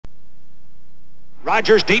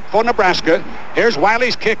Rodgers deep for Nebraska. Here's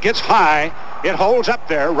Wiley's kick. Gets high. It holds up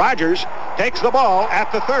there. Rodgers takes the ball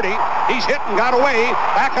at the 30. He's hit and got away.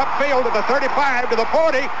 Back upfield to the 35, to the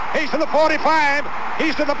 40. He's to the 45.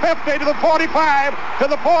 He's to the 50, to the 45, to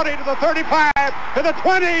the 40, to the 35, to the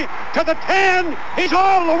 20, to the 10. He's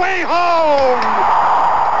all the way home.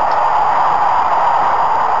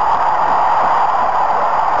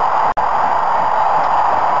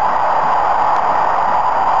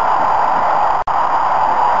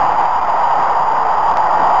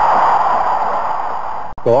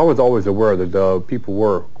 Well, I was always aware that people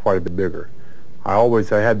were quite a bit bigger. I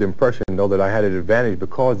had the impression, though, that I had an advantage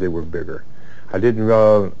because they were bigger. I didn't,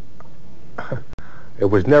 it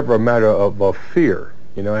was never a matter of fear.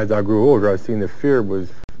 You know, as I grew older, I seen that fear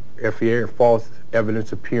was false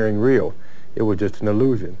evidence appearing real. It was just an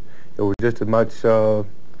illusion. It was just as much, I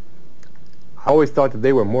always thought that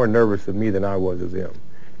they were more nervous of me than I was of them.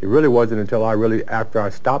 It really wasn't until after I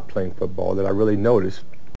stopped playing football, that I really noticed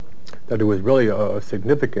that there was really a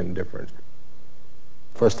significant difference.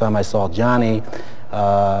 First time I saw Johnny,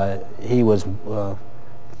 he was the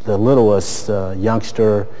littlest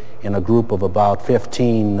youngster in a group of about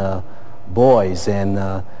 15 boys,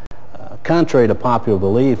 and contrary to popular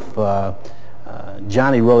belief,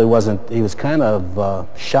 Johnny really wasn't, he was kind of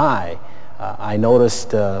shy. I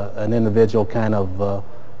noticed an individual kind of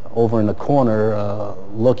over in the corner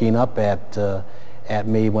looking up at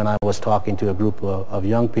me when I was talking to a group of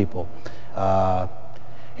young people.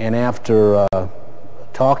 And after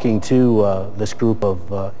talking to this group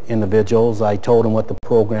of individuals, I told them what the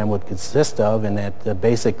program would consist of, and that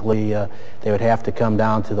basically they would have to come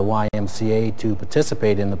down to the YMCA to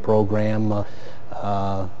participate in the program.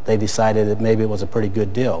 They decided that maybe it was a pretty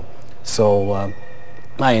good deal. So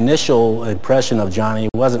my initial impression of Johnny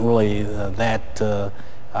wasn't really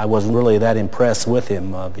I wasn't really that impressed with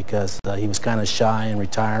him because he was kind of shy and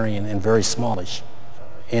retiring and very smallish.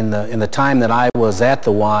 In the time that I was at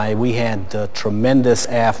the Y, we had tremendous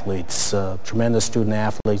athletes, tremendous student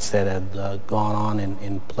athletes that had gone on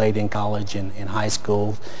and played in college and in high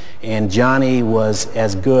school. And Johnny was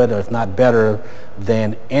as good, if not better,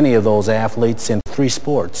 than any of those athletes in 3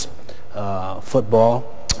 sports, football,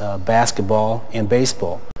 basketball, and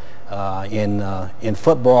baseball. In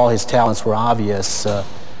football, his talents were obvious.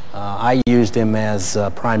 I used him as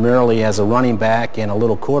primarily as a running back and a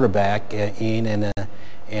little quarterback. And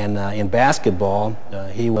in basketball,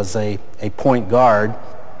 he was a point guard.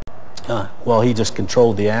 Well, he just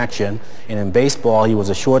controlled the action. And in baseball, he was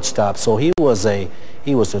a shortstop. So he was a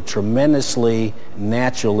tremendously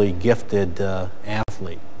naturally gifted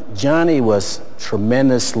athlete. Johnny was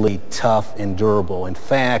tremendously tough and durable. In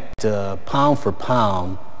fact, pound for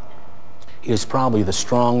pound, he was probably the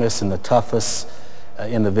strongest and the toughest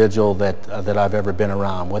individual that I've ever been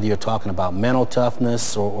around. Whether you're talking about mental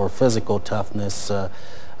toughness or physical toughness,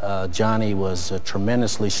 Johnny was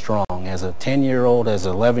tremendously strong. As a 10-year-old, as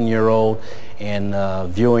an 11-year-old,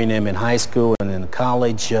 and viewing him in high school and in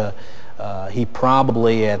college, he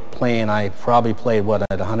probably I probably played, what,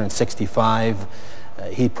 at 165?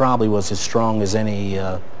 He probably was as strong as any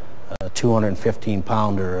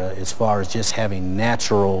 215-pounder as far as just having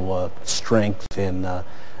natural strength and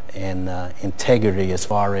integrity. As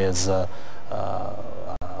far as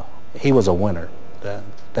he was a winner.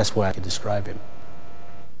 That's why I could describe him.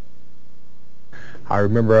 I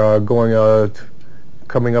remember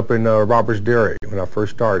coming up in Roberts Dairy when I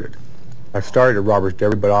first started. I started at Roberts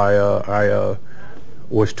Dairy, but I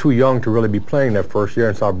was too young to really be playing that first year,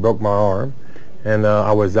 and so I broke my arm. And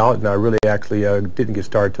I was out, and I really actually didn't get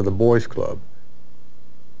started till the boys' club.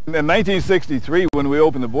 In 1963, when we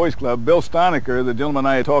opened the boys' club, Bill Stoniker, the gentleman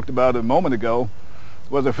I had talked about a moment ago,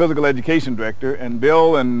 was a physical education director, and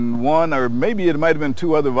Bill and one, or maybe it might have been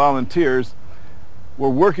 2 other volunteers, were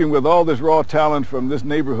working with all this raw talent from this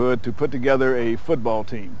neighborhood to put together a football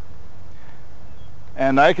team.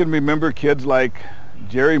 And I can remember kids like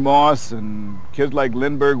Jerry Moss and kids like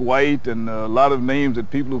Lindbergh White and a lot of names that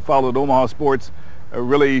people who followed Omaha sports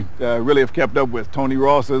really have kept up with. Tony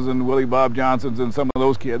Rosses and Willie Bob Johnsons and some of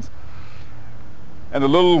those kids. And a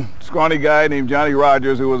little scrawny guy named Johnny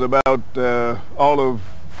Rodgers, who was about all of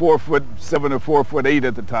 4'7" or 4'8"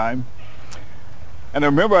 at the time. And I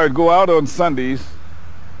remember I'd go out on Sundays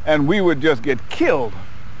and we would just get killed,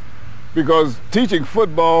 because teaching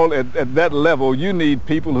football at that level, you need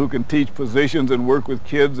people who can teach positions and work with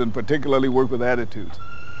kids, and particularly work with attitudes.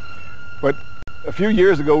 But a few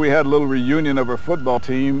years ago, we had a little reunion of our football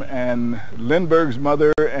team, and Lindbergh's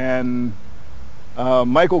mother and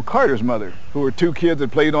Michael Carter's mother, who were 2 kids that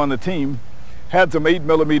played on the team, had some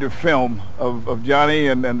 8mm film of Johnny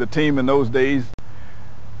and the team in those days.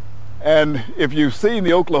 And if you've seen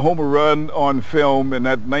the Oklahoma run on film in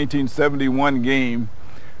that 1971 game,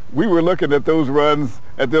 we were looking at those runs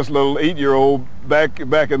at this little 8-year-old back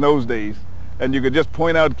in those days. And you could just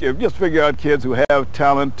point out, just figure out kids who have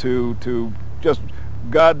talent to just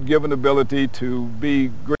God-given ability to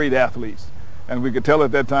be great athletes. And we could tell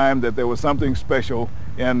at that time that there was something special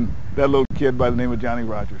in that little kid by the name of Johnny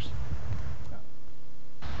Rodgers.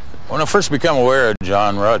 When I first became aware of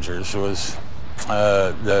John Rodgers was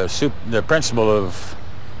the principal of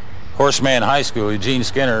Horseman High School, Eugene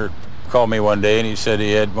Skinner, called me one day and he said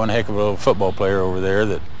he had one heck of a little football player over there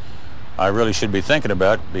that I really should be thinking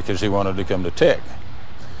about because he wanted to come to Tech.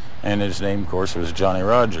 And his name, of course, was Johnny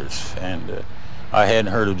Rodgers. And I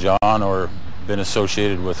hadn't heard of John or been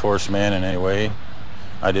associated with Horseman in any way.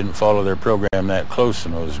 I didn't follow their program that close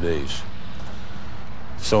in those days.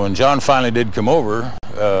 So when John finally did come over,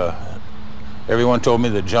 everyone told me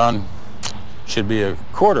that John should be a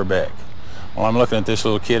quarterback. Well, I'm looking at this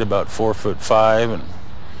little kid about 4'5" and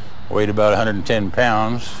weighed about 110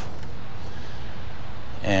 pounds.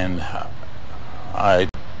 And I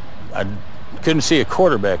couldn't see a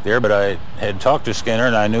quarterback there, but I had talked to Skinner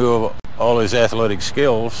and I knew of all his athletic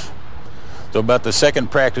skills. So about the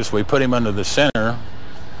second practice, we put him under the center,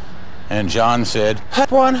 and John said,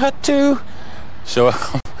 "Hut one, hut two." So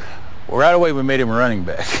right away we made him a running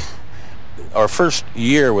back. Our first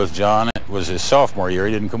year with John was his sophomore year.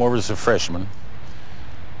 He didn't come over as a freshman.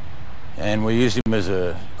 And we used him as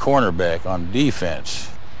a cornerback on defense.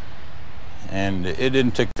 And it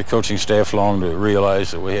didn't take the coaching staff long to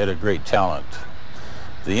realize that we had a great talent.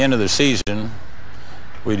 At the end of the season,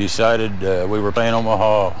 we decided we were playing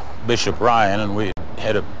Omaha Bishop Ryan, and we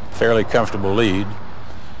had a fairly comfortable lead.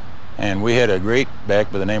 And we had a great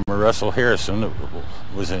back by the name of Russell Harrison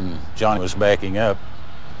that John was backing up.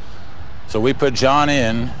 So we put John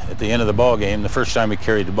in at the end of the ball game. The first time he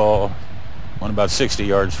carried the ball, went about 60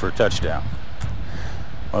 yards for a touchdown.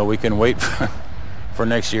 Well, we can wait for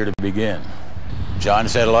next year to begin.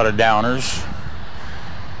 John's had a lot of downers.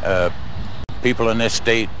 People in this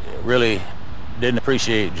state really didn't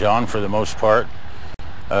appreciate John for the most part.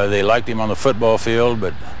 They liked him on the football field,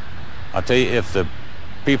 but I'll tell you, if the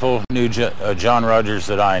people knew John Rodgers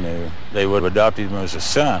that I knew, they would have adopted him as a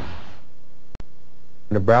son.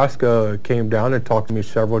 Nebraska came down and talked to me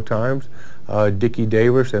several times. Dickie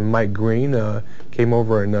Davis and Mike Green came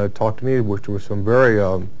over and talked to me, which were some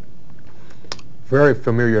very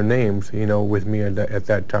familiar names, you know, with me at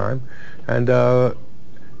that time. And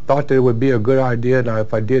thought that it would be a good idea now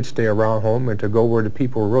if I did stay around home and to go where the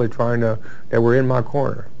people were really that were in my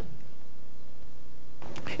corner.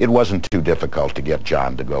 It wasn't too difficult to get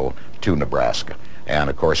John to go to Nebraska. And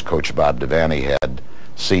of course, Coach Bob Devaney had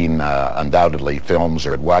seen undoubtedly films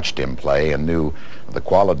or had watched him play and knew the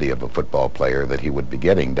quality of a football player that he would be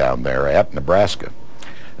getting down there at Nebraska.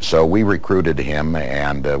 So we recruited him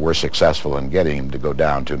and were successful in getting him to go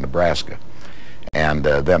down to Nebraska. And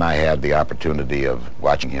then I had the opportunity of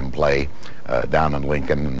watching him play down in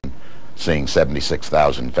Lincoln and seeing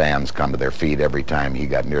 76,000 fans come to their feet every time he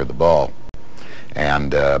got near the ball.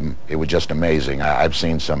 And it was just amazing. I've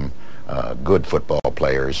seen some good football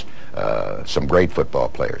players, some great football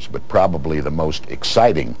players, but probably the most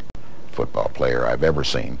exciting football player I've ever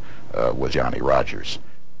seen was Johnny Rodgers.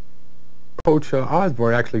 Coach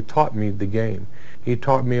Osborne actually taught me the game. He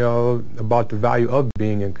taught me about the value of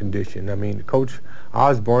being in condition. I mean, Coach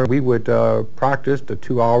Osborne, we would practice the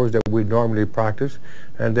 2 hours that we normally practice,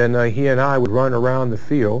 and then he and I would run around the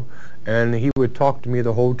field, and he would talk to me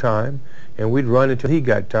the whole time, and we'd run until he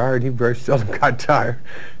got tired. He very seldom got tired.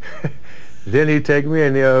 Then he'd take me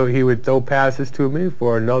and he would throw passes to me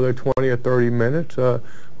for another 20 or 30 minutes.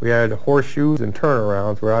 We had horseshoes and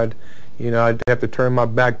turnarounds where I'd have to turn my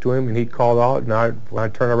back to him and he'd call out, and when I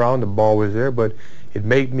turn around, the ball was there. But it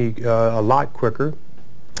made me a lot quicker.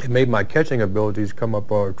 It made my catching abilities come up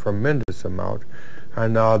a tremendous amount.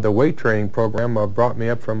 And the weight training program brought me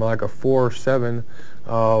up from like a 4.7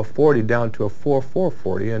 40 down to a 4.4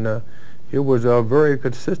 40, and it was a very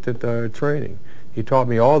consistent training. He taught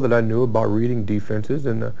me all that I knew about reading defenses,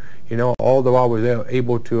 and although I was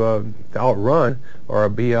able to outrun or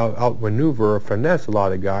outmaneuver or finesse a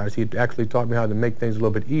lot of guys, he actually taught me how to make things a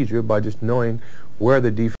little bit easier by just knowing where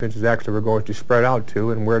the defenses actually were going to spread out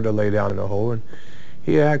to and where to lay down in the hole. And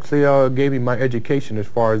he actually gave me my education as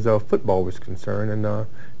far as football was concerned and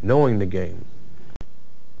knowing the game.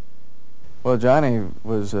 Well, Johnny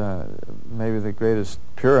was maybe the greatest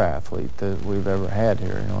pure athlete that we've ever had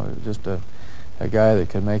here. Just a guy that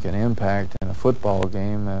could make an impact in a football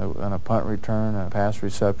game, on a punt return, a pass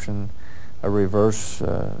reception, a reverse.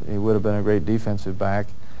 He would have been a great defensive back.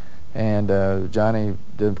 And Johnny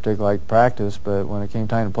didn't particularly like practice, but when it came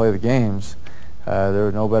time to play the games, there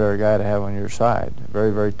was no better guy to have on your side.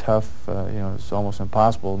 Very, very tough. It's almost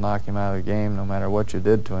impossible to knock him out of the game no matter what you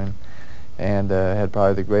did to him. And had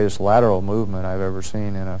probably the greatest lateral movement I've ever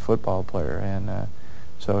seen in a football player. And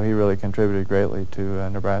so he really contributed greatly to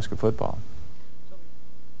Nebraska football.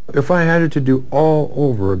 If I had it to do all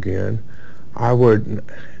over again, I would,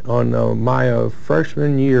 on my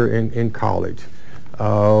freshman year in college,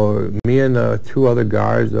 me and 2 other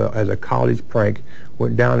guys, as a college prank,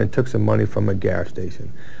 went down and took some money from a gas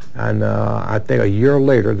station. And I think a year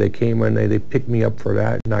later they came and they picked me up for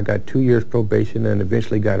that, and I got 2 years probation and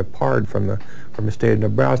eventually got a pardon from the state of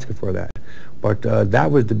Nebraska for that. But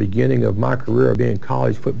that was the beginning of my career of being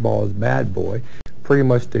college football's bad boy. Pretty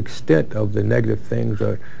much the extent of the negative things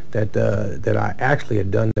that I actually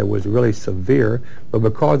had done that was really severe. But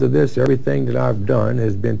because of this, everything that I've done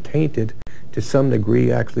has been tainted to some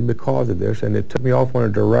degree actually because of this, and it took me off on a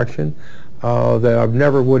direction that I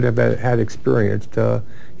never would have had experienced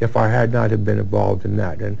if I had not have been involved in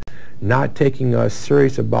that. And not taking us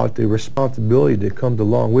serious about the responsibility that comes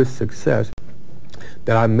along with success,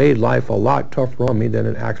 that I made life a lot tougher on me than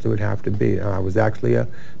it actually would have to be. And I was actually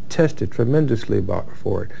tested tremendously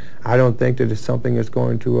for it. I don't think that it's something that's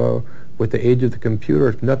going to, with the age of the computer,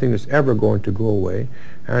 it's nothing that's ever going to go away.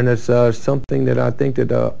 And it's something that I think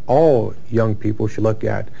that all young people should look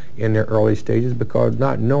at in their early stages, because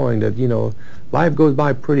not knowing that, life goes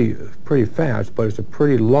by pretty fast, but it's a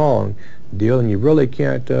pretty long deal, and you really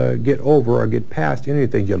can't get over or get past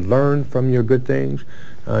anything. You learn from your good things,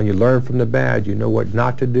 you learn from the bad. You know what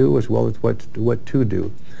not to do as well as what to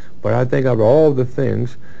do. But I think of all the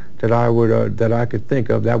things that I could think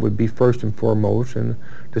of, that would be first and foremost. And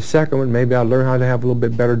the second one, maybe I learned how to have a little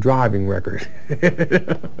bit better driving record.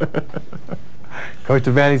 Coach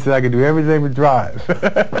Devaney said I could do everything but drive.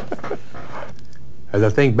 As I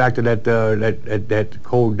think back to that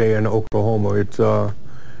cold day in Oklahoma, it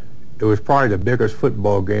was probably the biggest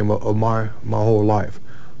football game of my whole life.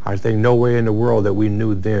 I think no way in the world that we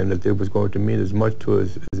knew then that it was going to mean as much to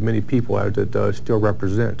as many people as it still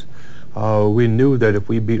represents. We knew that if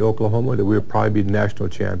we beat Oklahoma, that we would probably be the national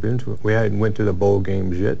champions. We hadn't went to the bowl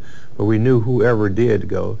games yet, but we knew whoever did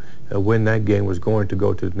go, win that game, was going to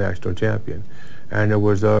go to the national champion. And there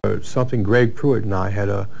was something Greg Pruitt and I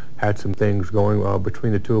had some things going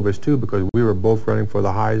between the two of us too, because we were both running for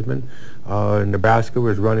the Heisman. Nebraska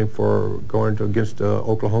was running for against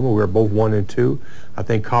Oklahoma. We were both 1 and 2. I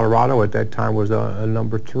think Colorado at that time was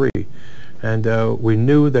number 3. And we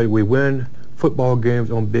knew that we win football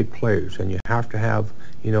games on big plays, and you have to have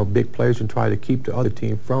big plays and try to keep the other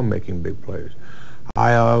team from making big plays.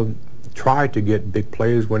 I tried to get big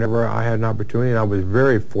plays whenever I had an opportunity, and I was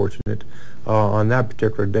very fortunate on that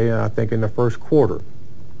particular day. I think in the first quarter,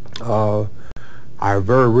 I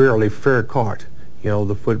very rarely fair caught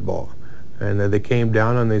the football, and they came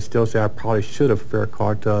down and they still say I probably should have fair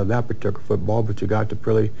caught that particular football, but you got to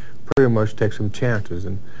pretty much take some chances.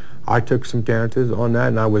 And I took some chances on that,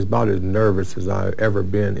 and I was about as nervous as I've ever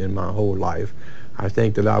been in my whole life. I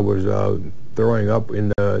think that I was throwing up in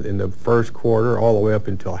the first quarter all the way up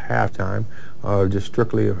until halftime, just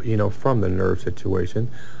strictly from the nerve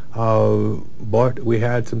situation. But we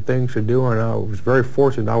had some things to do, and I was very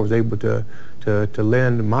fortunate I was able to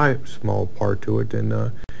lend my small part to it,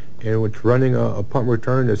 and it's running a punt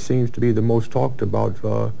return that seems to be the most talked about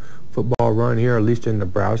football run here, at least in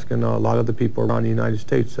Nebraska, and a lot of the people around the United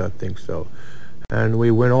States think so. And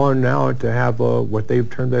we went on now to have what they've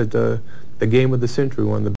termed as the game of the century,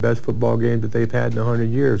 one of the best football games that they've had in 100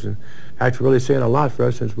 years. And that's really saying a lot for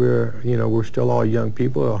us, since we're still all young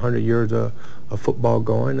people, 100 years of football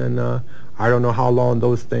going, and I don't know how long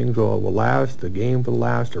those things will last, the game will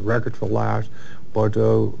last, the records will last, but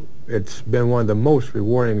it's been one of the most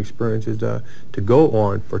rewarding experiences to go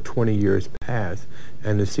on for 20 years past,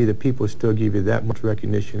 and to see that people still give you that much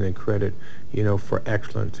recognition and credit, for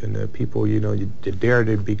excellence, and the people, you dare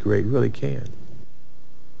to be great really can.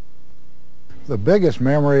 The biggest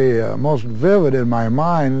memory, most vivid in my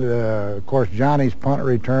mind, of course, Johnny's punt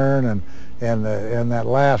return and that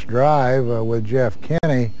last drive with Jeff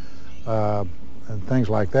Kinney and things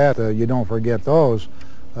like that. You don't forget those.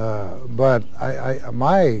 But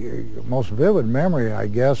my most vivid memory, I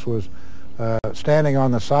guess, was standing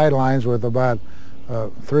on the sidelines with about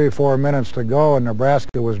 3 or 4 minutes to go, and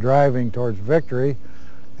Nebraska was driving towards victory,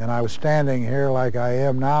 and I was standing here like I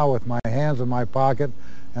am now with my hands in my pocket,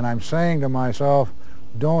 and I'm saying to myself,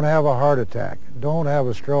 don't have a heart attack, don't have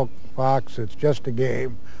a stroke, Fox, it's just a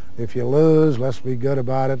game. If you lose, let's be good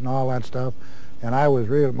about it and all that stuff. And I was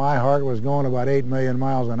my heart was going about 8 million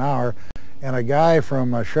miles an hour, and a guy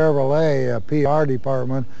from a Chevrolet PR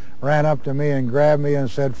department ran up to me and grabbed me and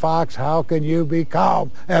said, "Fox, how can you be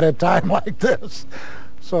calm at a time like this?"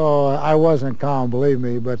 So I wasn't calm, believe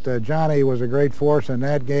me, but Johnny was a great force in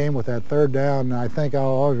that game with that third down. I think I'll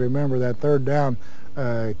always remember that third down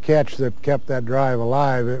catch that kept that drive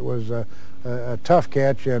alive. It was a tough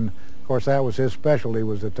catch, and of course that was his specialty,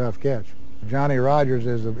 was the tough catch. Johnny Rodgers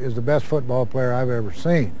is the best football player I've ever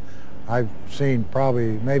seen. I've seen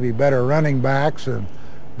probably maybe better running backs than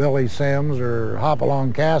Billy Sims or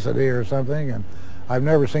Hopalong Cassidy or something, and I've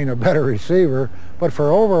never seen a better receiver. But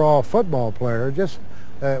for overall football player, just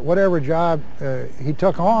whatever job he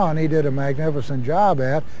took on, he did a magnificent job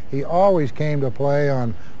at. He always came to play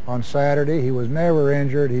on Saturday. He was never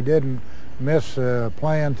injured. He didn't miss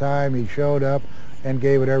playing time. He showed up and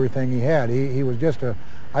gave it everything he had. He was just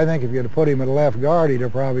I think if you'd have put him at left guard, he'd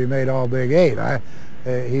have probably made all Big 8.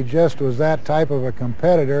 He just was that type of a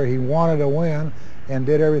competitor. He wanted to win and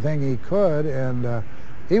did everything he could, and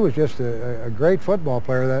he was just a great football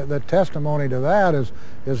player. The testimony to that is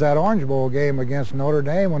that Orange Bowl game against Notre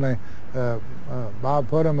Dame when Bob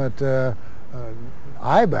put him at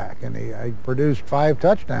I-back, and he produced 5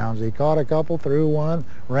 touchdowns. He caught a couple, threw one,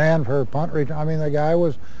 ran for a punt return. I mean, the guy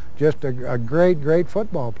was just a great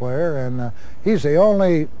football player, and he's the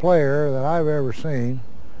only player that I've ever seen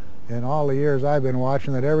in all the years I've been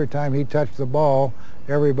watching that every time he touched the ball,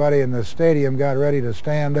 everybody in the stadium got ready to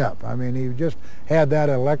stand up. I mean, he just had that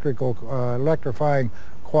electrifying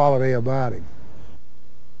quality about him.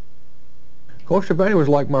 Coach Devaney was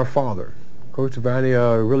like my father. Coach Devaney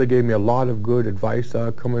really gave me a lot of good advice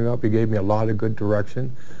coming up. He gave me a lot of good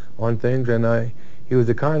direction on things, and he was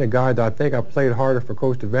the kind of guy that I think I played harder for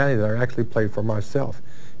Coach Devaney than I actually played for myself.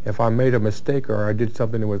 If I made a mistake or I did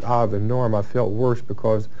something that was out of the norm, I felt worse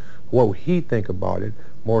because what he'd think about it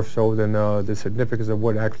more so than the significance of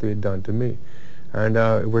what actually had done to me. And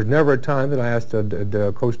it was never a time that I asked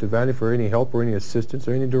Coach Devaney for any help or any assistance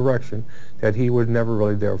or any direction that he was never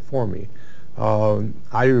really there for me.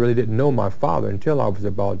 I really didn't know my father until I was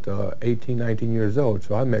about 18, 19 years old.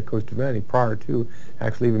 So I met Coach Devaney prior to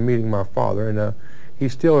actually even meeting my father, and he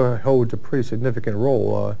still holds a pretty significant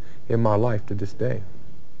role in my life to this day.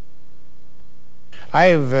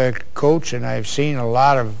 I've coached and I've seen a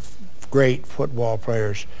lot of great football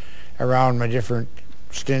players around my different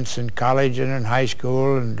stints in college and in high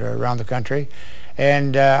school and around the country.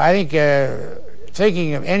 And I think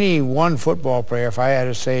thinking of any one football player, if I had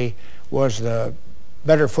to say was the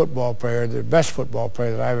better football player, the best football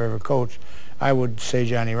player that I've ever coached, I would say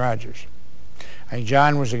Johnny Rodgers. I think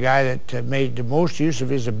John was a guy that made the most use of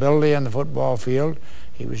his ability on the football field.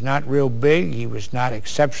 He was not real big, he was not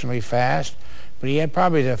exceptionally fast, but he had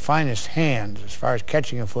probably the finest hands as far as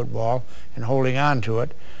catching a football and holding on to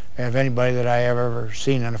it of anybody that I have ever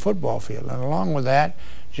seen on a football field. And along with that,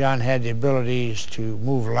 John had the abilities to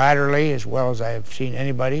move laterally as well as I have seen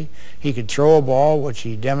anybody. He could throw a ball, which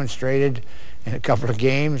he demonstrated in a couple of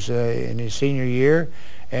games in his senior year.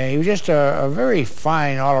 And he was just a very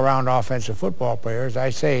fine all-around offensive football player, as I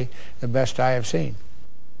say, the best I have seen.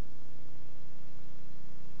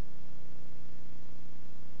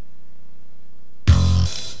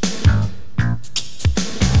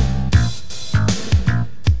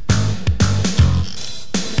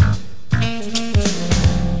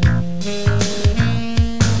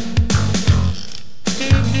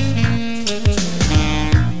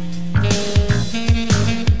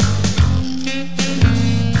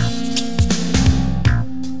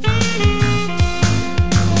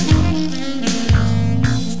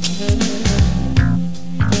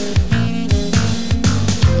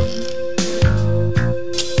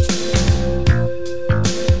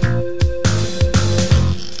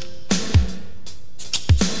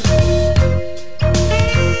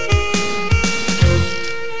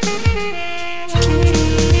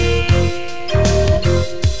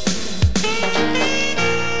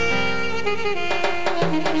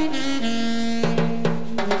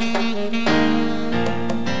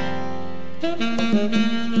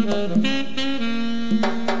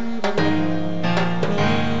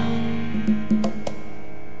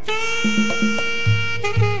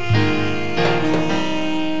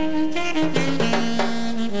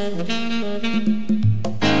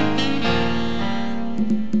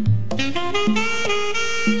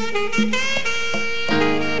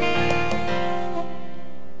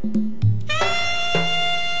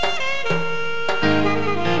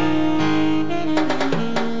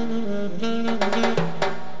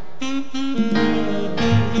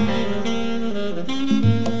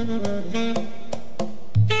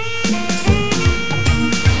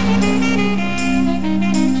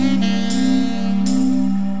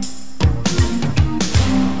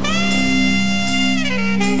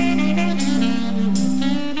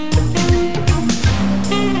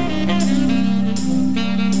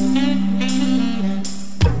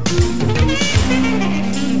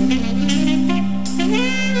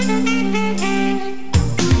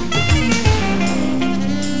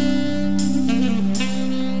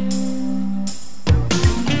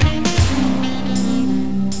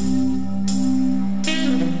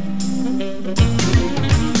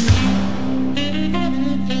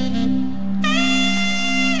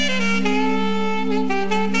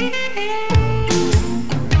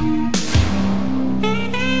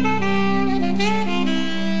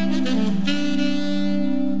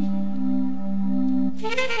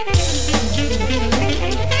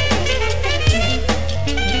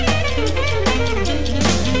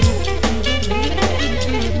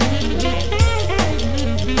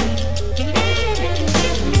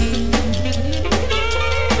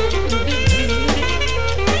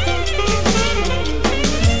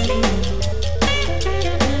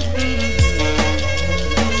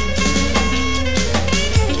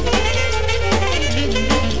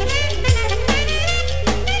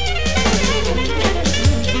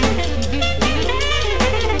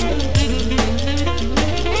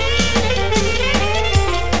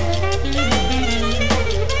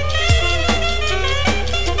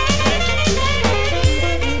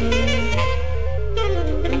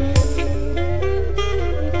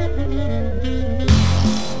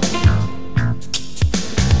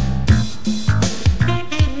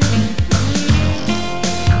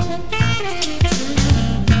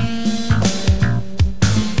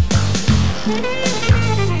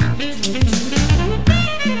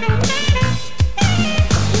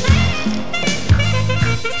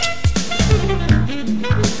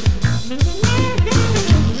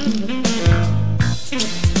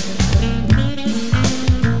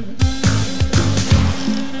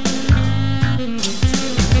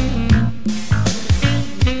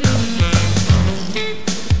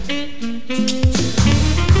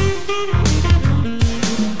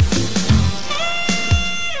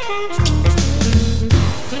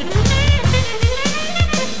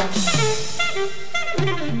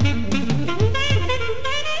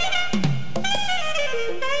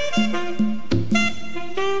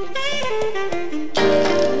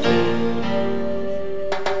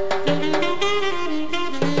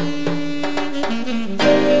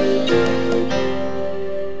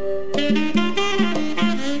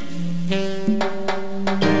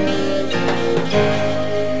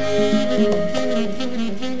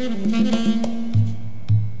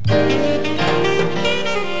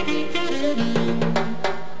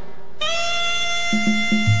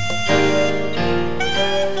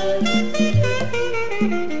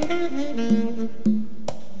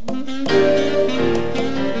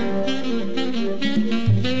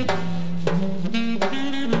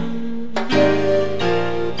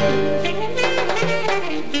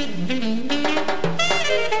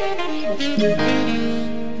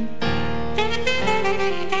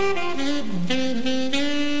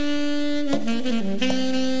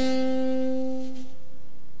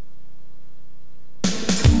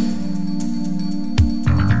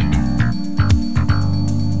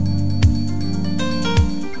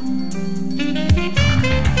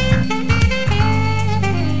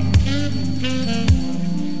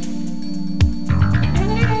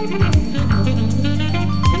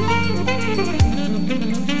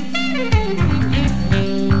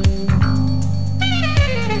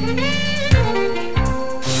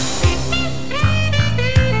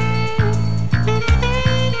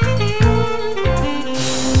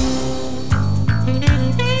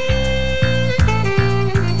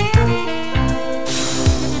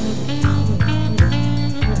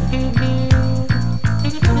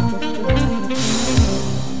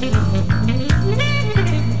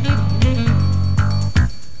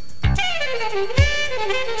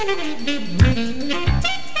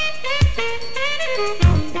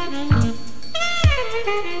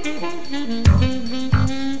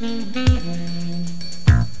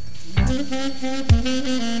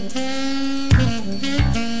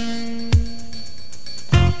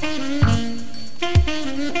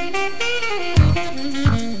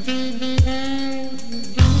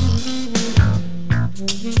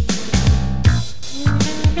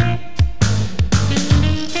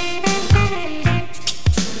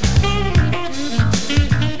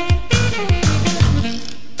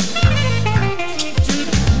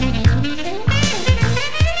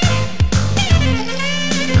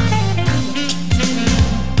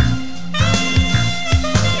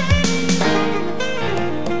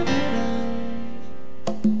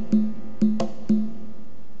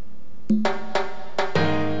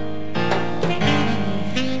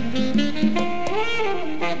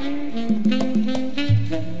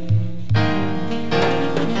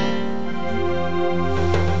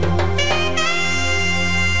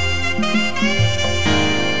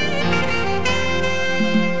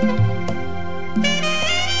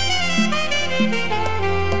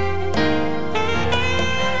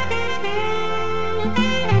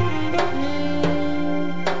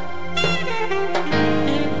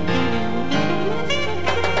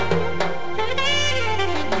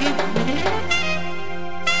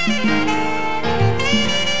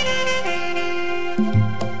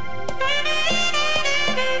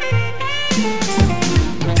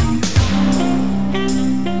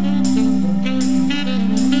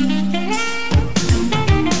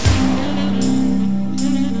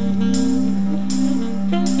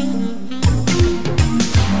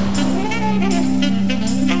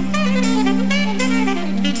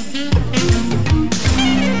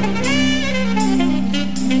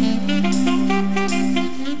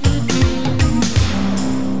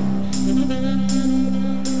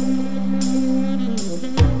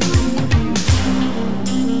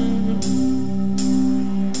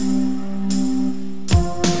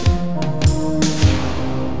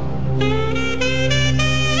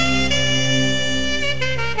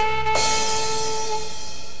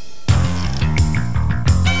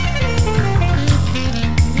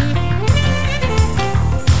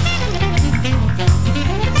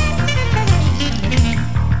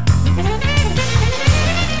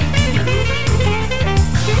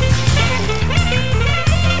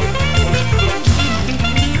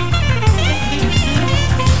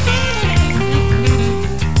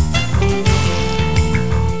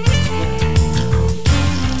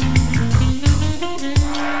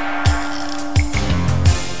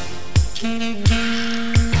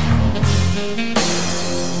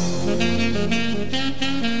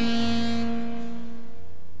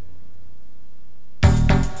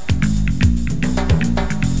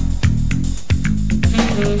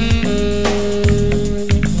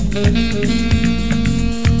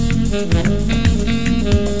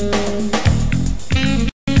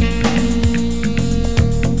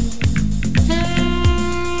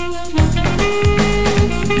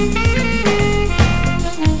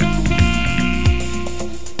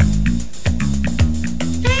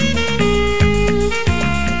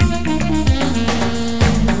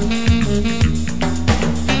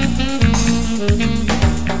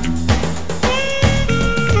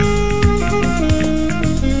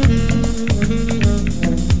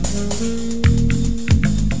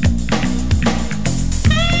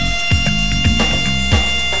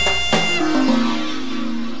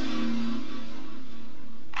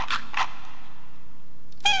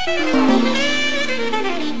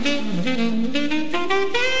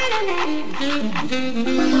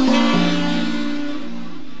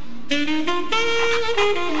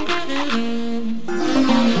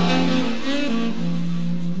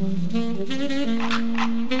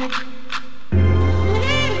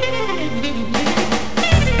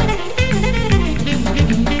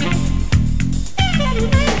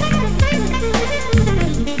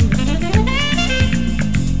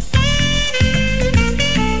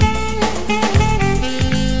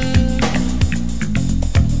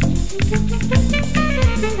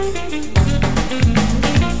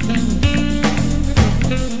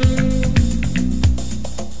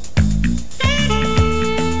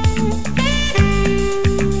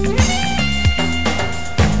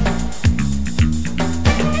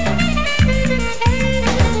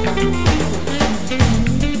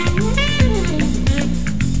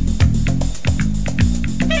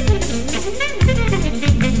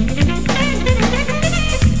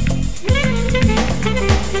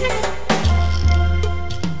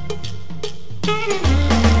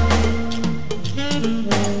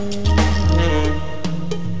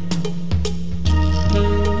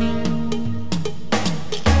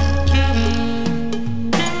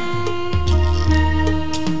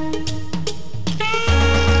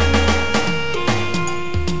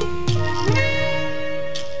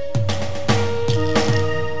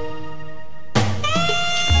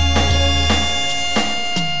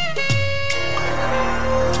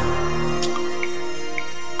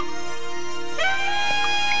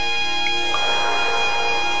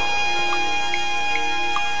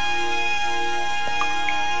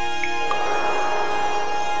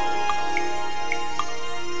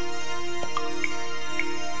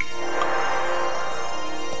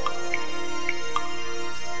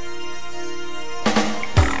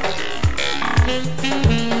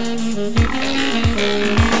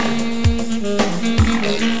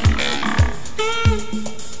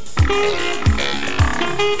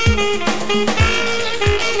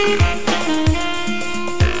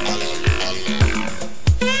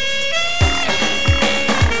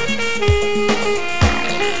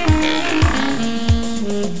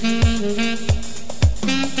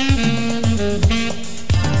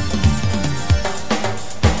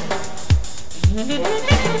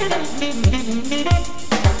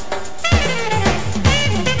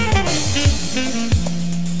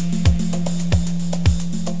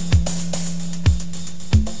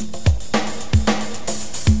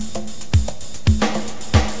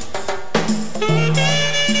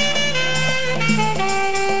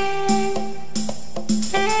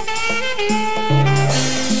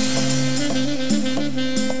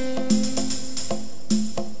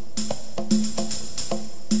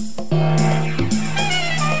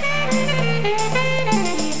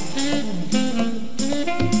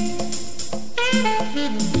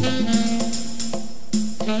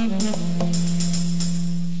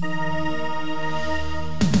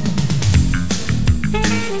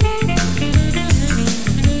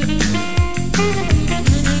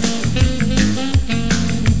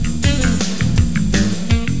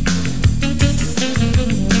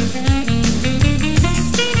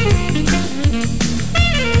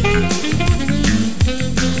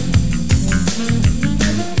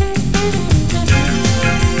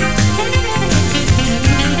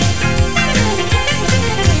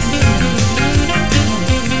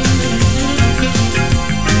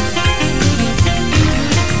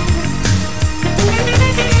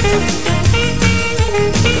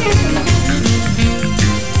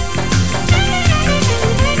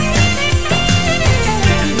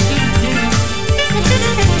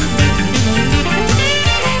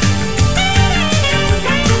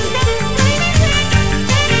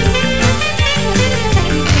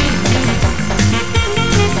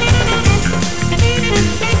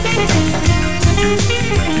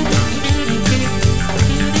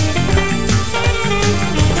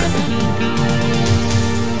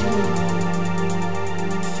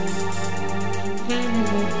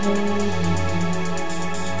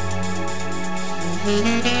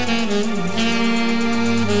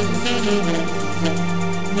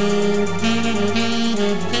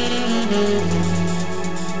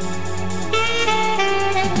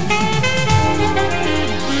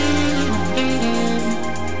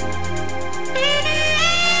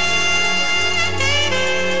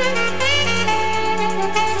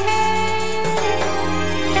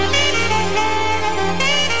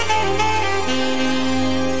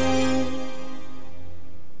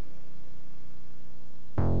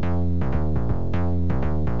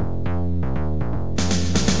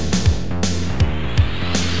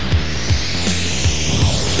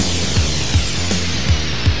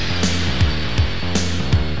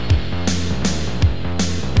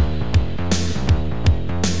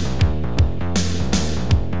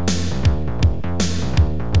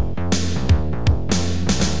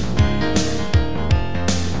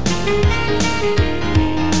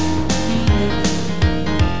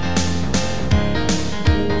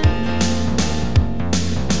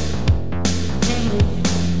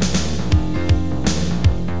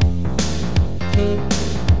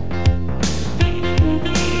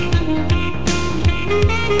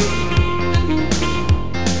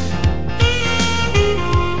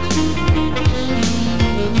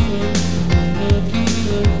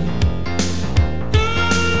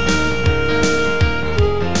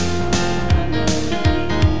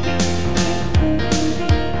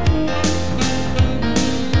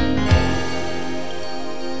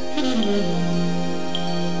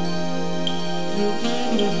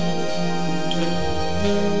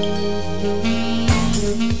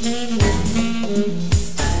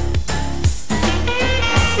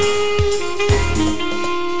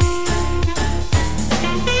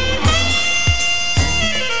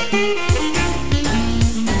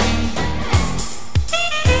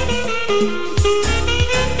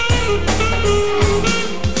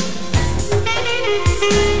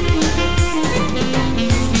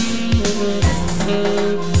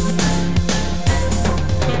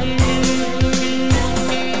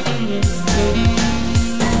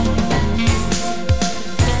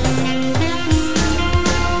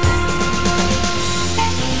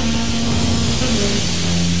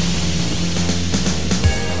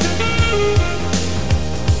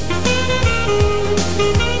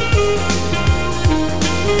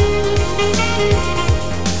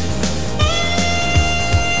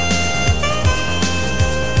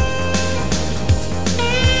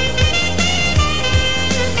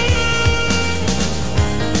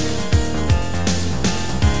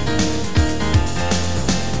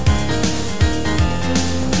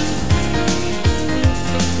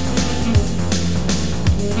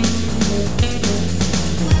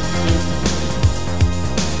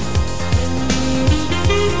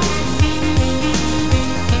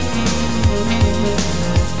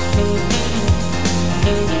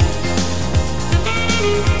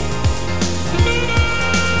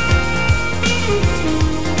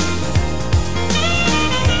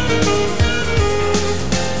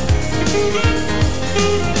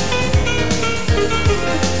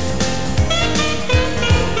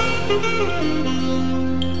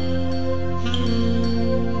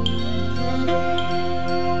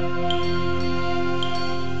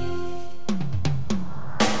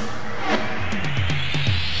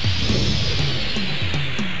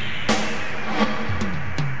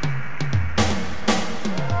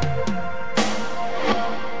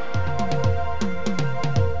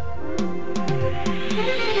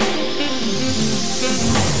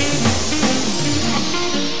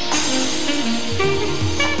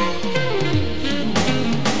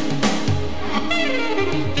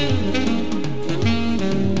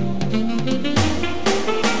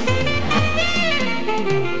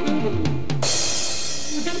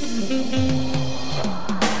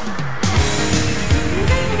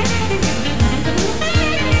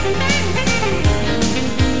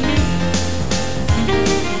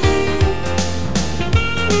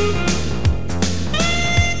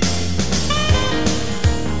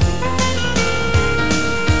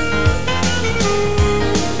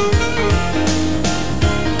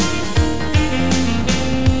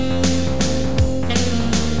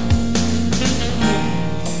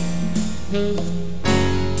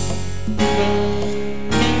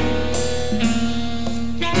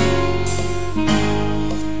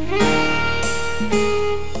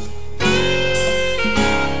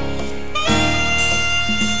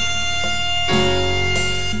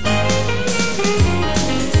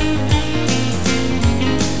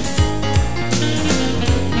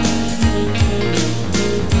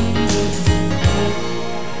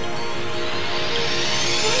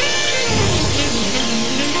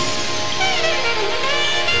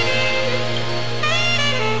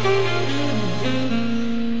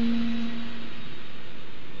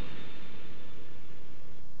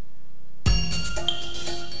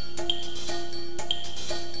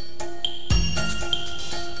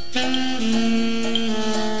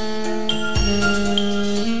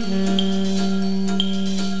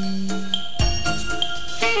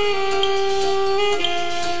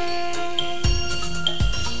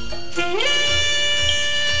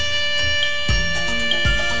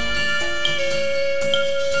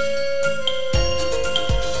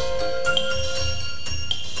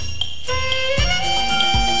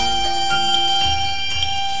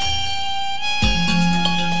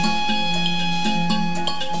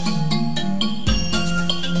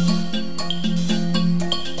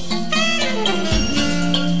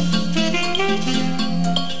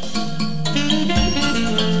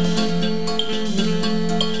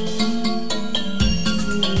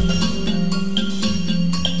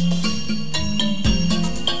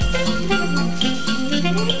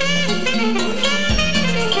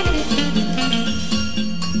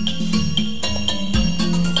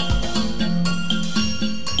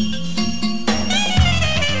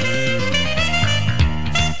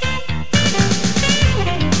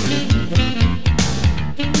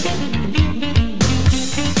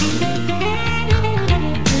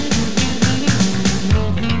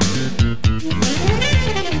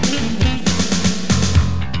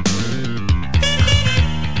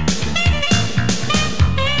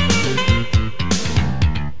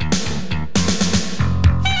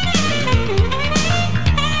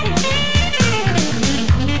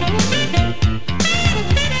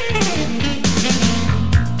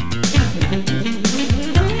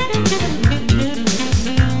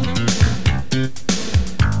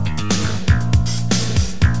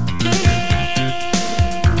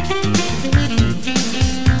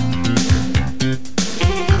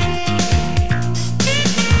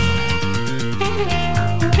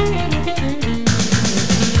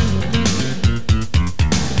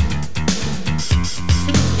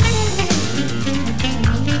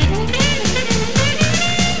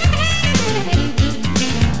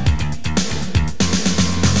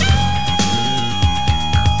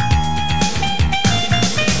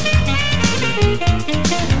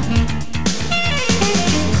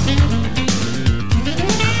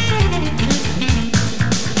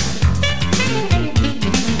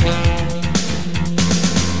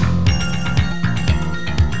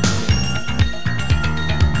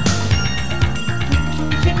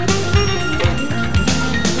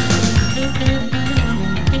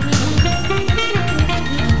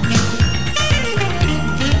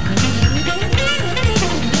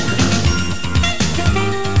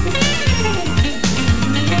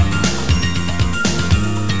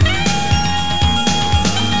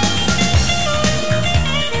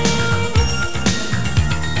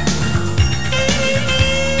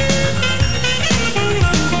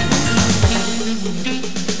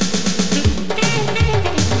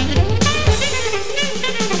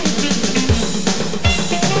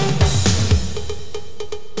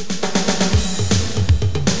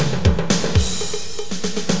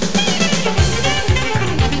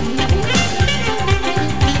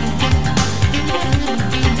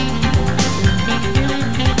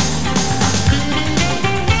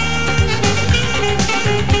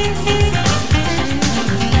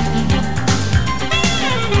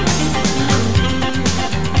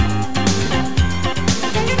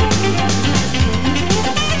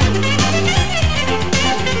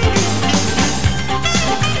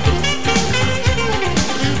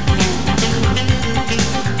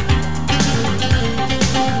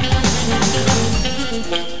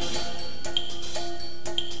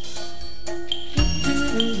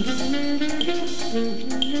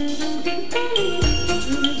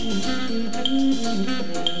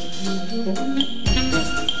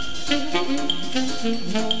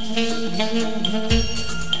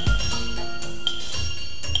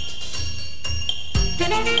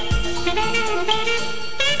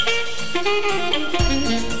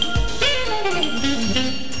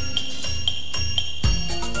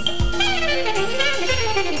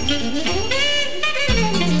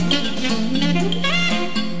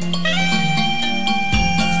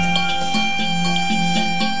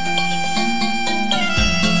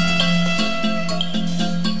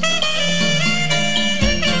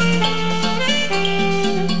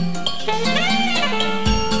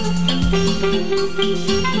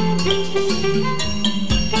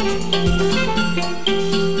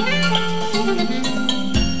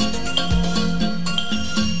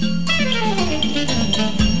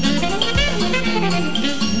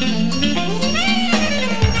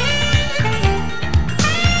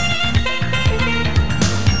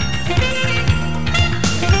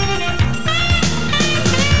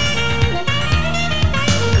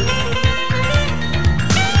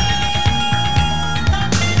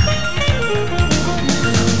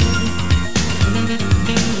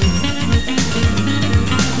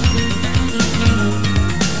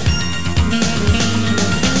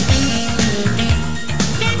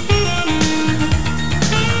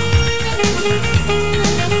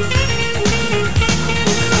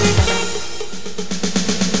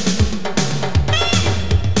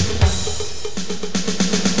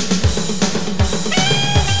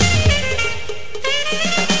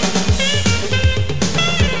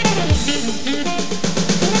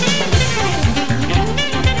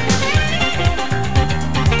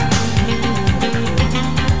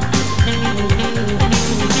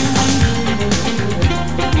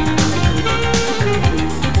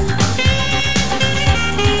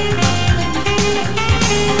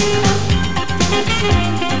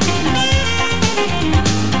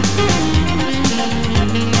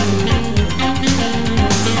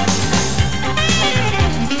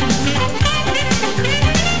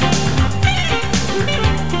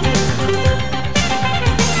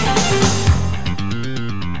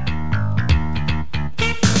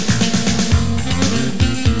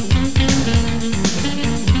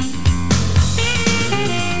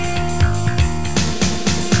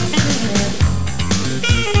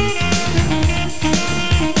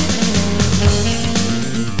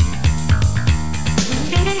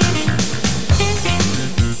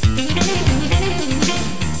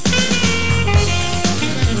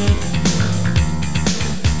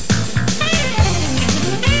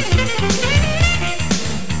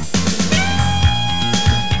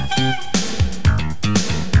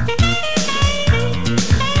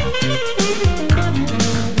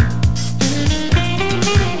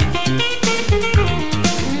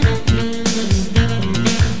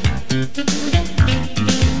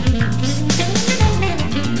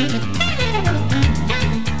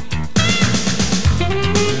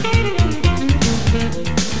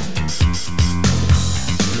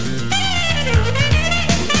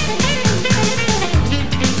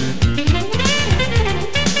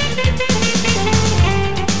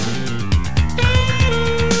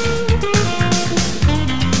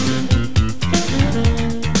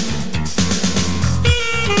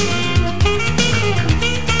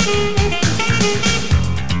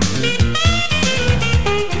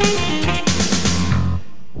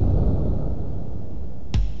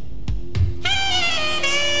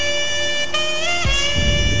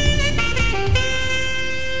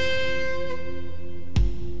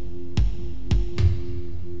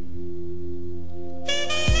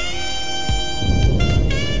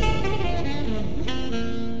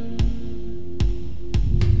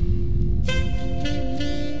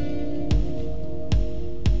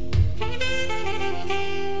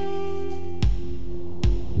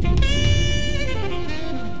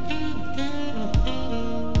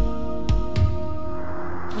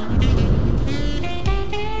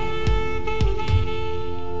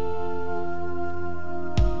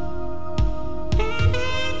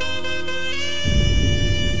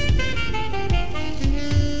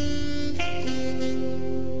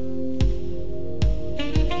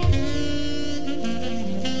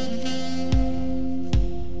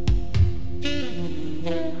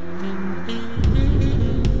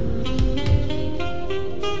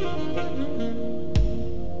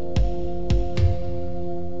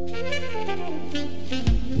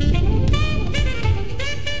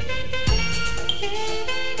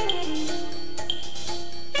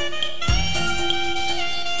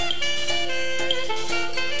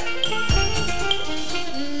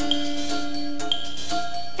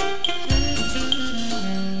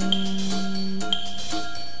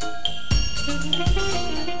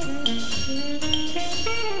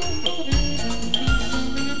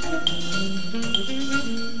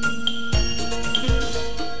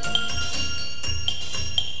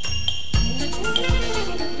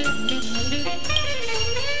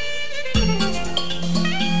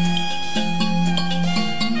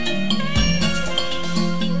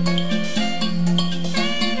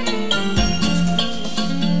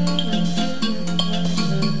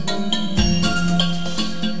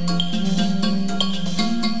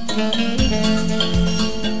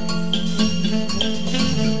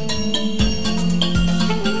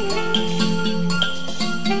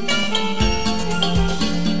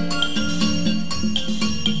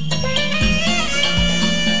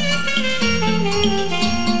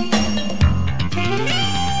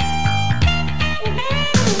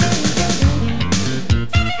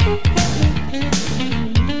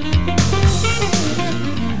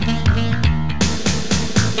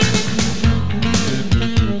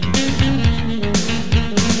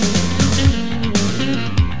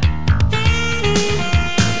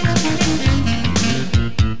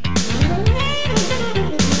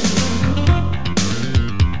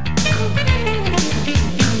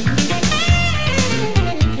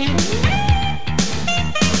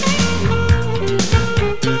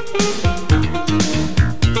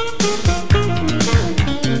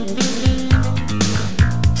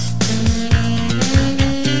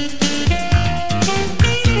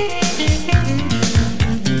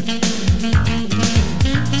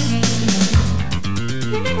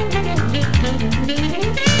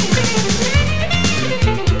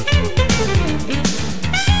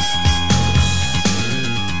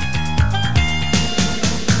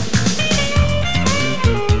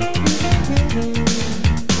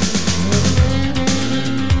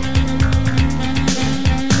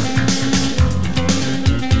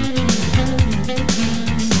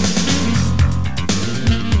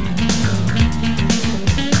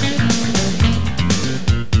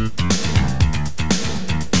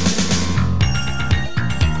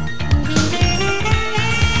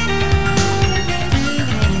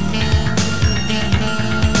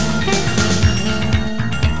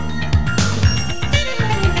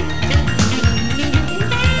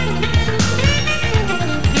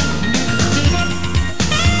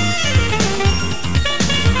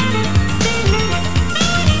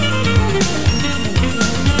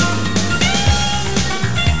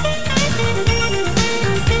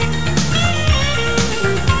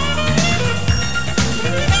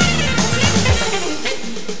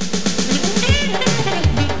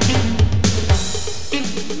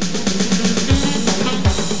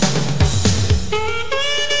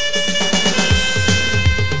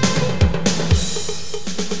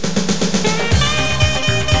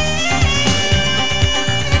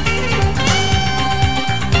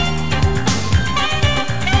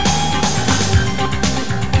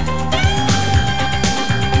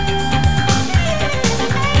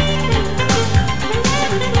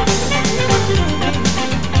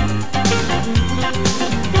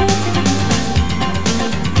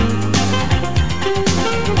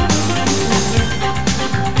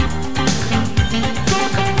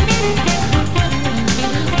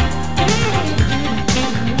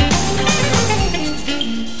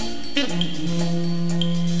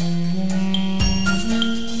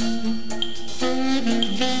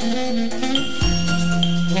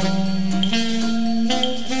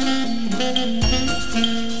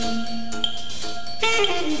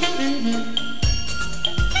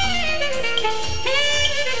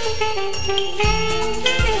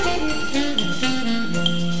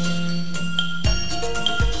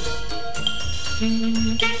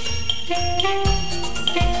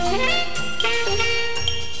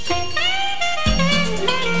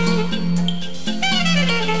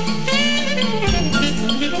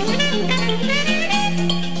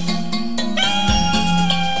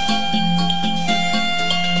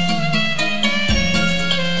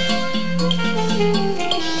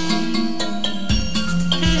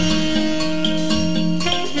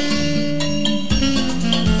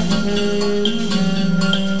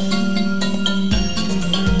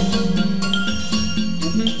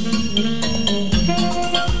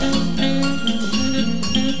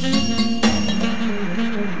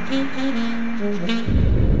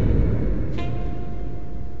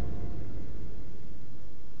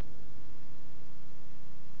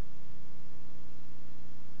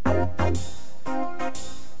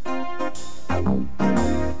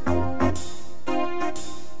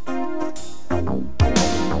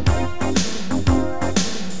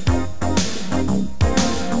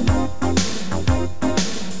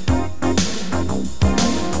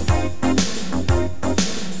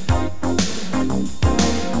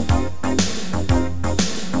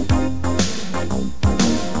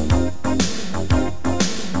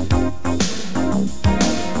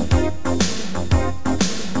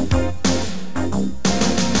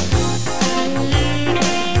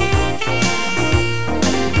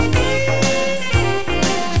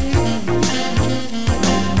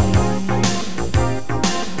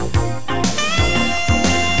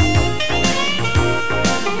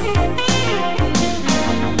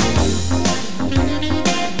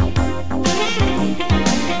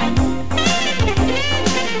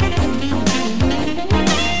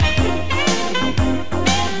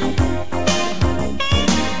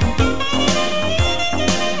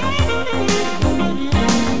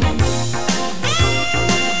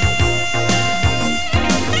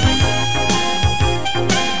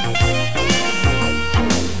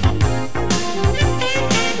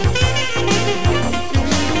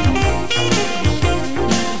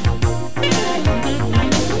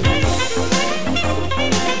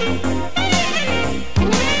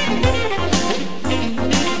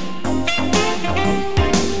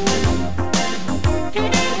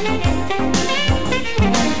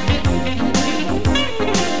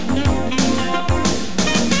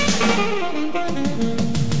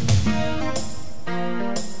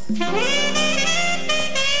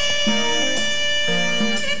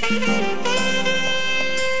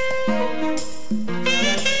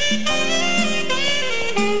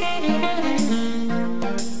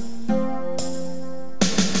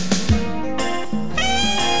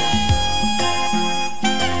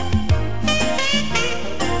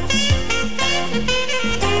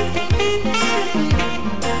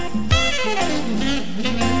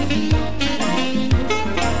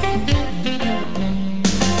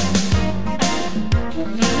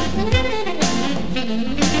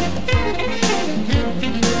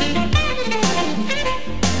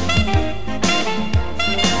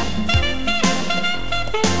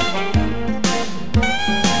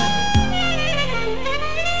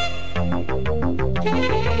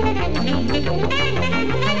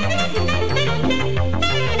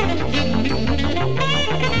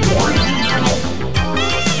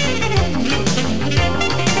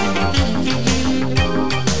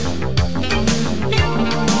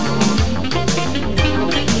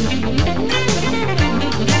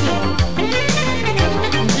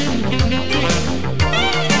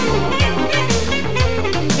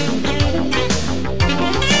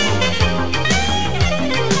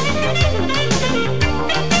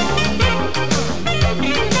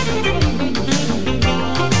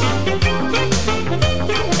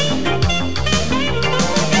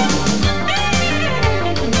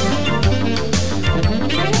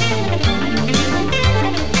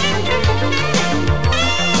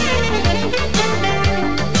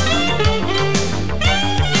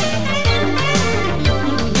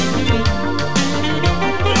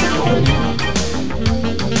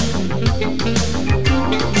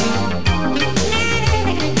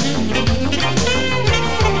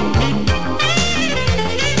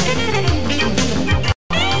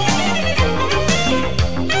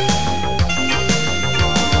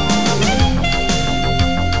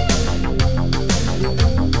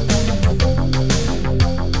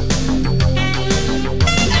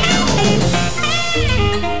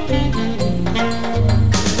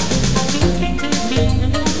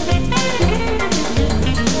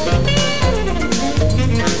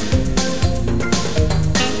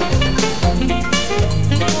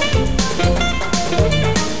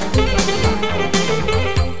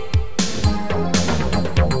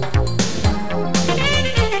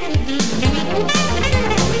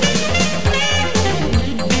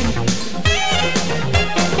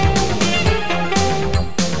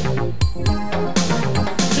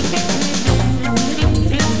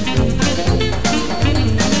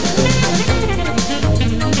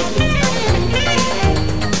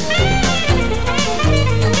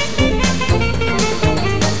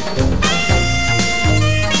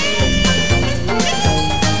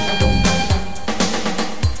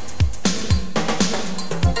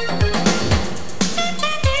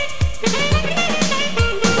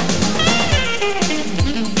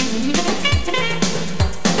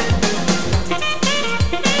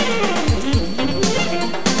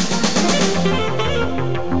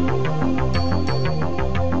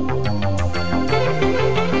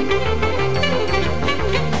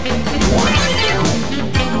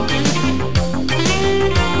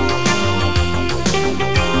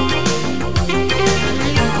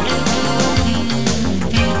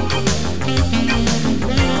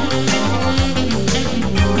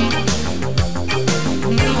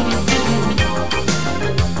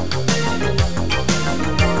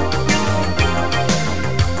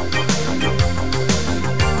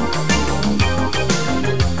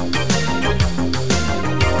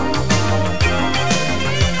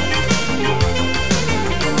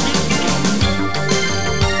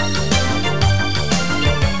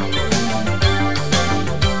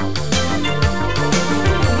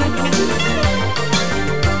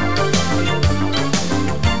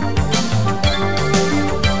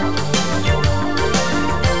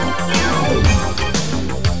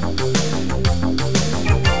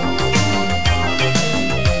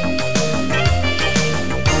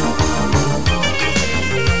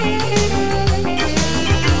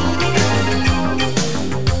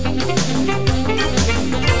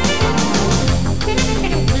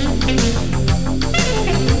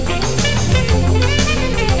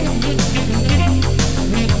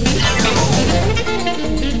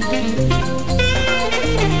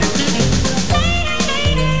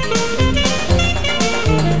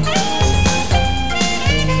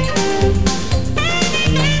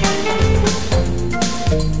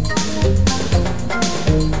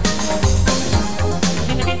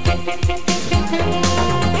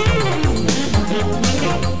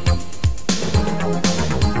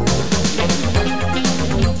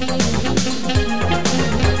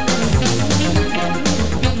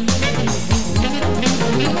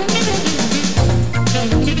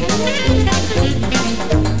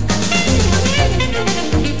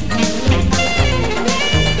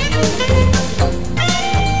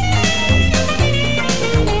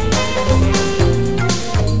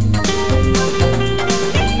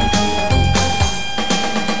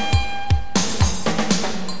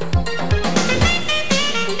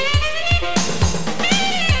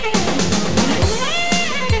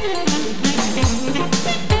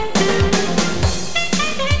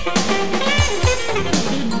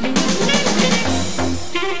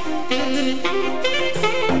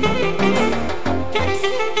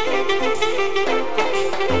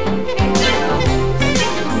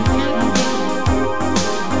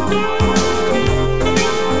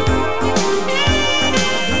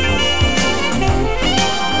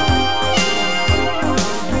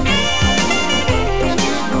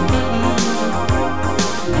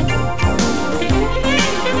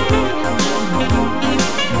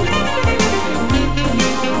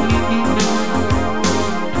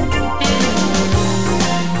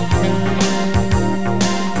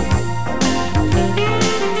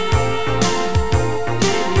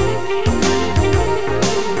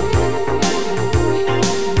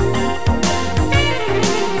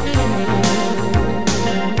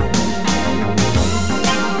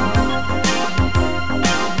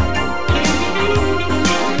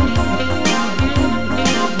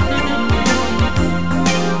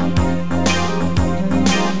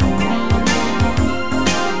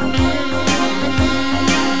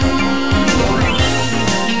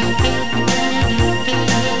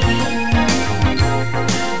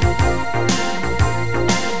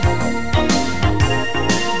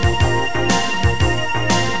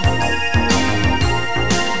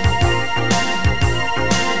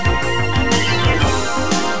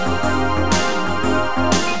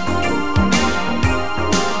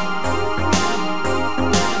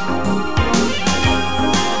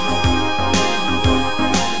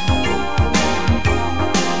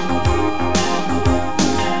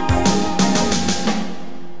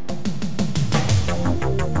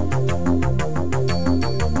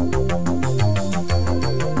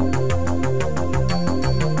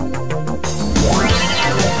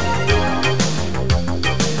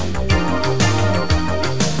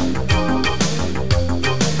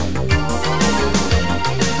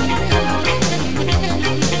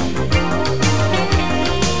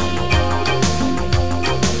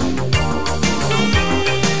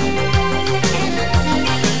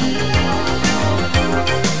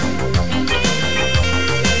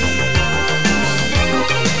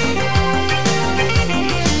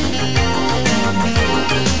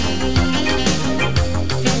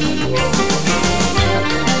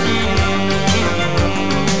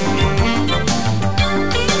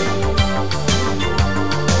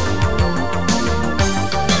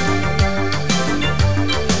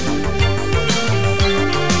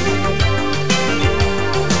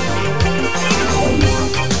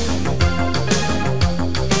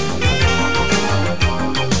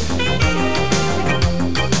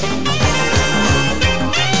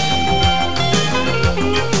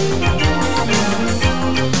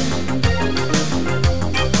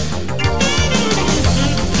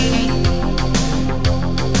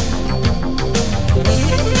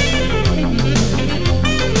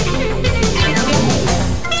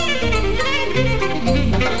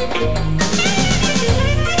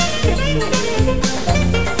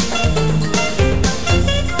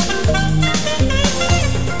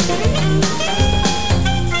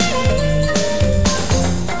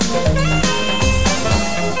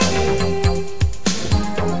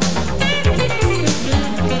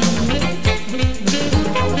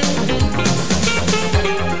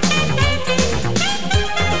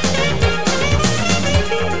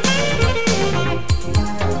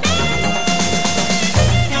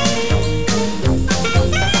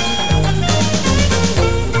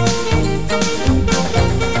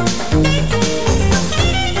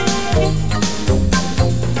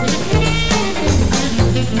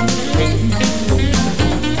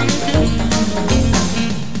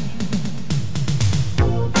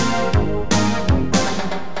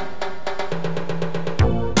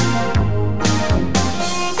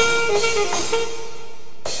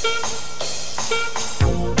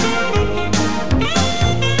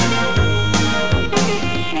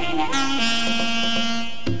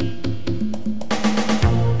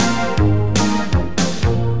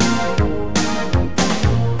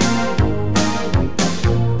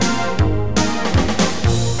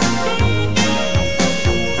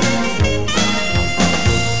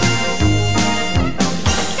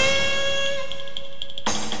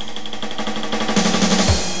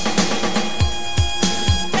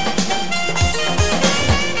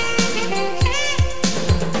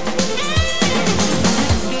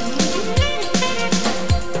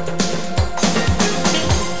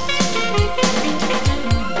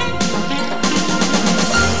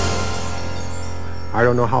 I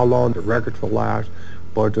don't know how long the records will last,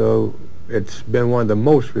 but it's been one of the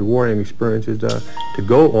most rewarding experiences to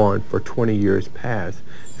go on for 20 years past,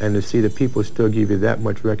 and to see the people still give you that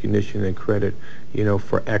much recognition and credit, you know,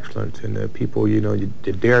 for excellence, and the people, you know,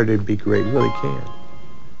 that dare to be great really can.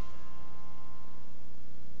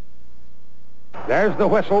 There's the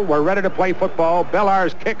whistle. We're ready to play football.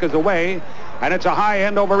 Bellar's kick is away, and it's a high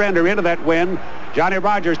end-over-ender into that wind. Johnny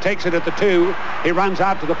Rodgers takes it at the 2. He runs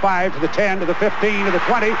out to the 5, to the 10, to the 15, to the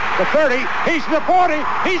 20, the 30. He's to the 40.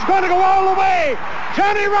 He's going to go all the way.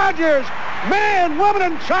 Johnny Rodgers, man, woman,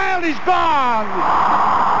 and child, he's gone.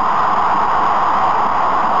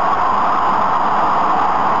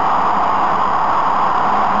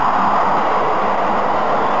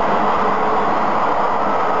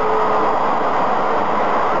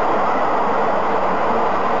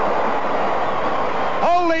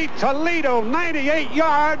 Toledo, 98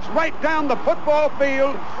 yards right down the football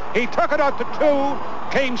field. He took it out to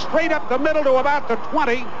 2, came straight up the middle to about the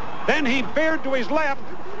 20. Then he veered to his left.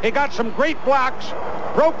 He got some great blocks,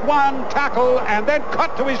 broke one tackle, and then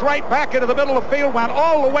cut to his right back into the middle of the field, went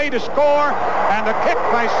all the way to score, and the kick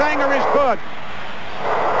by Sanger is good.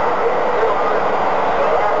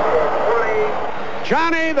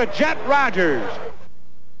 Johnny the Jet Rodgers.